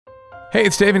Hey,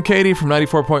 it's Dave and Katie from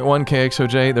 94.1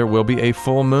 KXOJ. There will be a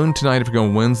full moon tonight. If you're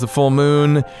going, when's the full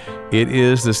moon? It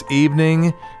is this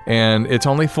evening, and it's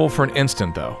only full for an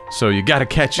instant, though. So you got to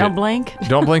catch it. Don't blink.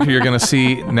 Don't blink, or you're going to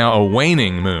see now a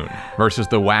waning moon versus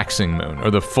the waxing moon,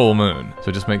 or the full moon.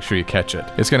 So just make sure you catch it.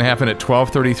 It's going to happen at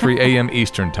 12:33 a.m.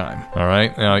 Eastern Time. All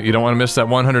right? Now, you don't want to miss that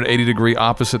 180-degree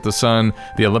opposite the sun,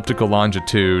 the elliptical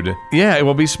longitude. Yeah, it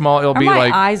will be small. It'll be like... Are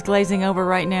my eyes glazing over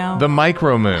right now? The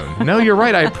micro moon. No, you're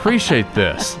right. I appreciate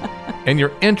this. And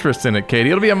your interest in it, Katie.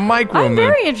 It'll be a micro moon. I'm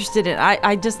very interested in it.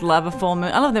 I just love a full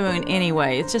moon. I love the moon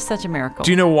anyway. It's just such a miracle.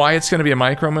 Do you know why it's going to be a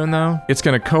micro moon, though? It's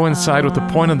going to coincide with the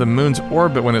point of the moon's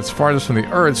orbit when it's farthest from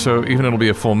the Earth, so even it'll be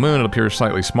a full moon, it'll appear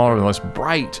slightly smaller and less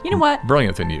bright. You know what?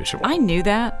 Brilliant than usual. I knew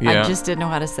that. Yeah. I just didn't know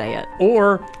how to say it.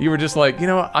 Or you were just like, you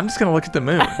know what? I'm just going to look at the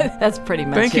moon. That's pretty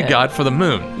much Thank you, it. God, for the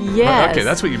moon. Yes. Okay,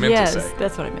 that's what you meant to say. Yes,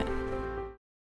 that's what I meant.